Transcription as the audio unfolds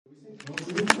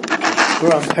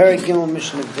We're on Perek Gimel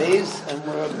Mishnah Beis, and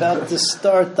we're about to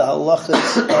start the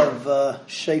halachas of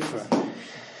shofar.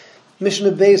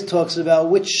 Mishnah Beis talks about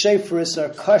which shofars are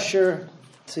kosher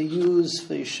to use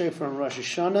for your shofar on Rosh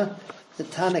Hashanah. The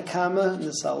Tana Kama, in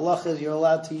this halachas, you're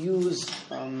allowed to use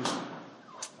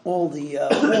all the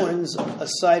horns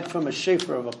aside from a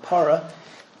shofar of a para,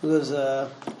 because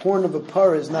a horn of a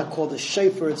para is not called a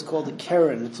shofar, it's called a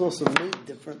keren. It's also made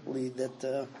differently,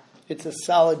 that it's a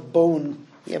solid bone.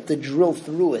 You have to drill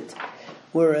through it.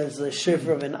 Whereas the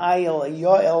shofar of an ayel, a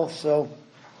yael, so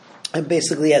it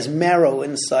basically has marrow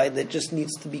inside that just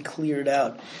needs to be cleared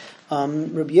out.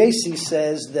 Rabbi Yossi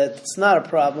says that it's not a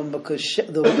problem because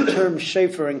the term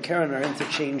shofar and keren are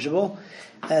interchangeable.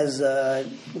 As shofar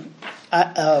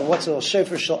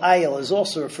shel ayel is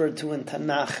also referred to in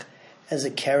Tanakh as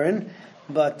a keren.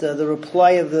 But the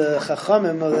reply of the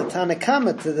Chachamim, of the Tana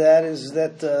Kama to that, is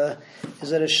that a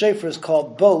shofar is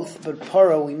called both, but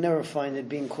para we never find it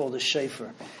being called a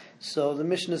shofar. So the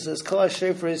Mishnah says, Kol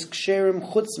shofar is ksherim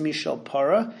chutz mishal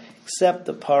para, except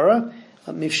the para,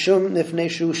 mishum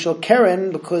nifneshu shal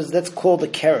keren, because that's called a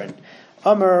keren.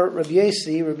 Amar Rabbi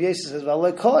Yossi says,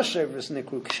 V'alei kol shofars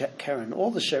nikru keren. All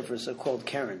the shofars are called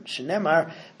keren. Shenemar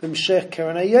b'mshech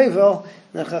keren hayovel.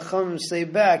 The Chachamim say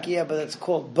back, yeah, but it's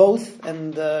called both,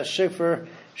 and shofar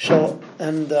shal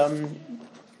and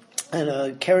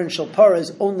keren shal para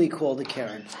is only called a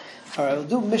keren. All right, we'll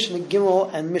do Mishnah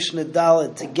Gimel and Mishnah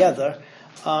Dalet together.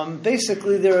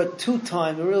 Basically, there are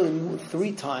really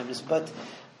 3 times, but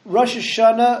Rosh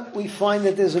Hashanah, we find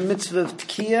that there's a mitzvah of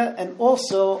Tkiyah, and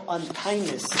also on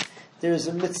Tainus, there's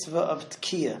a mitzvah of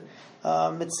Tkiyah.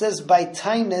 It says by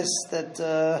Tainus that,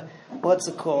 what's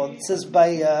it called? It says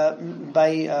by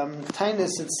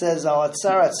Tainus, it says, Al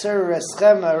Atzara Atzara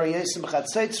Reschem Arayesim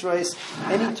Chatzaitzres.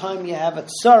 Anytime you have a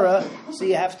tzara, so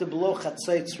you have to blow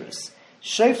Chatzaitzres.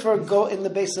 Shofar go in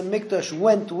the Beis HaMikdash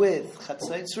went with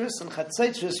Chatzaitzres, and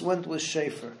Chatzaitzres went with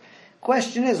shofar.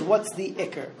 Question is, what's the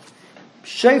ikar?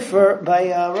 Shofar,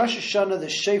 by Rosh Hashanah, the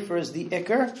shofar is the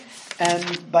ikar,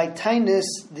 and by Tainus,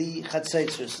 the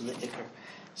chatzaitzres is the ikar.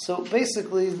 So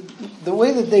basically, the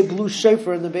way that they blew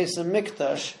shofar in the Beis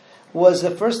HaMikdash was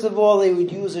that first of all, they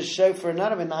would use a shofar,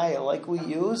 not of an ayel like we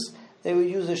use, they would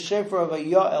use a shofar of a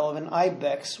yael, of an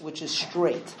ibex, which is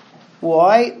straight.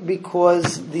 Why?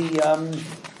 Because the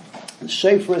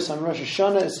shofars on Rosh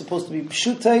Hashanah is supposed to be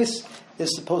pshutais, they're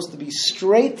supposed to be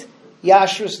straight,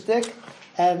 yasher stick,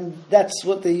 and that's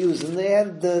what they use. And they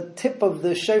had the tip of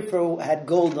the shofar had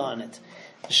gold on it.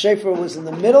 The shofar was in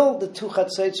the middle, the 2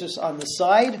 chatzaitzros on the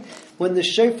side. When the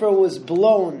shofar was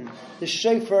blown, the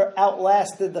shofar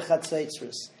outlasted the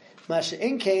chatzaitzros. Masha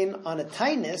Inkain, on a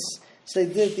tainus, so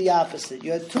they did the opposite.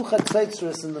 You had 2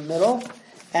 chatzaitzros in the middle,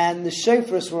 and the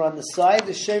shofars were on the side.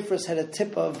 The shofars had a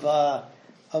tip of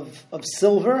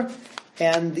silver,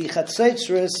 and the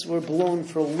chatzaitzres were blown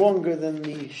for longer than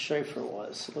the shofar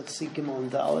was. Let's see Gimel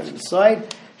and Dalet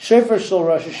inside. Shofar shel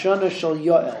Rosh Hashanah shel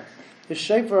Yoel. The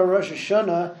shofar of Rosh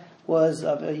Hashanah was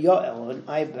of a Yoel, of an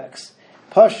ibex.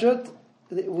 Pashut,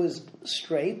 it was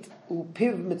straight.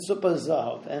 Upiv mitzupa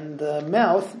zahav, and the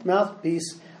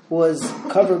mouthpiece was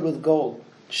covered with gold.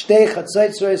 Shtei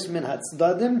chatzaitzres min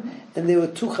hatzdadim, and there were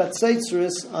 2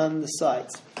 chatzaitzres on the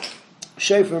sides.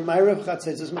 Shofar ma'ariv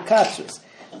chatzaitzres mekatzres.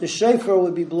 The shofar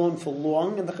would be blown for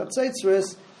long, and the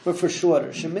chatzaitzres were for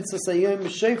shorter. Shemitzvah sayom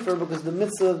shofar, because the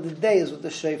mitzvah of the day is with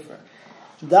the shofar.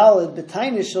 Dalet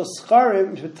b'tainis shel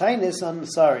scharim b'tainis. On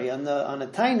a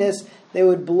tainis they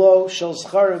would blow. Shel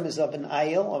scharim is of an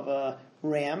ayel, of a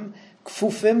ram.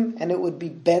 Kfufim, and it would be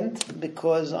bent,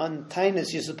 because on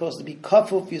tainis you're supposed to be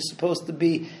kafuf. You're supposed to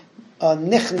be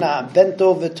nichna, bent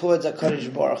over towards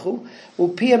HaKadosh Baruch Hu.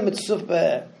 Upiyah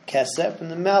mitzvah kesef,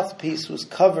 and the mouthpiece was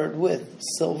covered with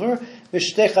silver.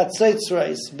 V'shtei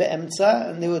chatzaitzres be'emtza,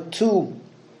 and there were the 2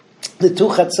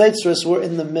 chatzaitzres were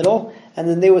in the middle, and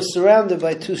then they were surrounded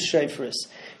by 2 shofars.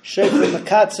 Shofar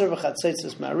mekatzer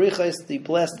v'chatzaitzres ma'ariches. The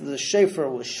blast of the shofar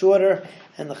was shorter,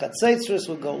 and the chatzaitzres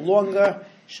would go longer.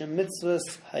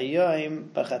 Shemitzvahs hayoim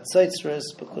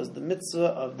b'chatzaitzres, because the mitzvah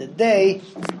of the day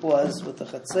was with the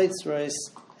chatzaitzres,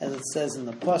 as it says in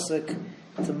the pasuk.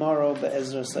 Tomorrow,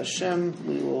 be'ezras Hashem,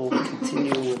 we will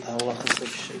continue with halachas of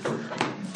shofar.